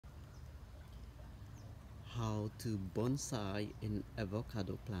how to bonsai an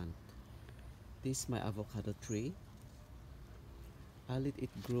avocado plant. This is my avocado tree. I let it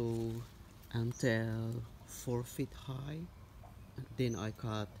grow until 4 feet high. Then I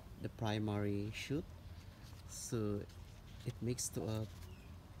cut the primary shoot so it mixed up.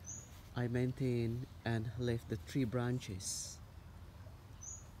 I maintain and left the tree branches.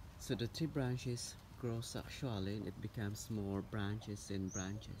 So the tree branches grows actually and it becomes more branches and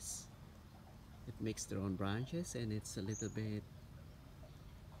branches. It makes their own branches and it's a little bit,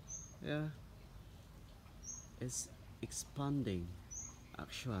 yeah, it's expanding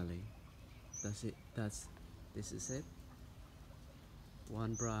actually. This is it.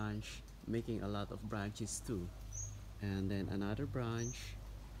 One branch making a lot of branches too, and then another branch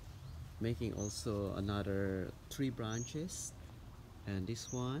making also another 3 branches, and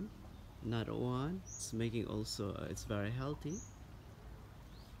this one another one, it's making also it's very healthy,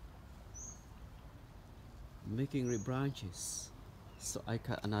 making branches. So I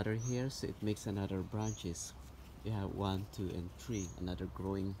cut another here so it makes another branches. You have 1, 2 and 3 another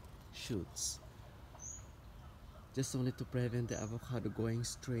growing shoots, just only to prevent the avocado going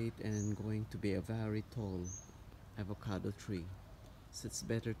straight and going to be a very tall avocado tree. So it's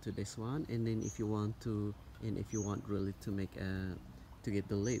better to this one. And then if you want to, and if you want really to make a to get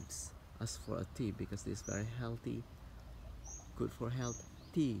the leaves as for a tea, because this is very healthy, good for health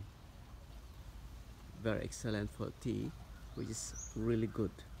tea, very excellent for tea, which is really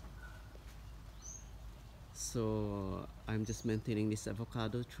good. So I'm just maintaining this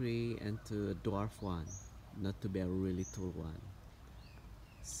avocado tree and to a dwarf one, not to be a really tall one.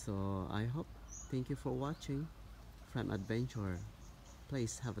 So I hope, thank you for watching from Adventure.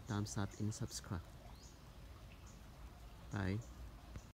 Please have a thumbs up and subscribe. Bye.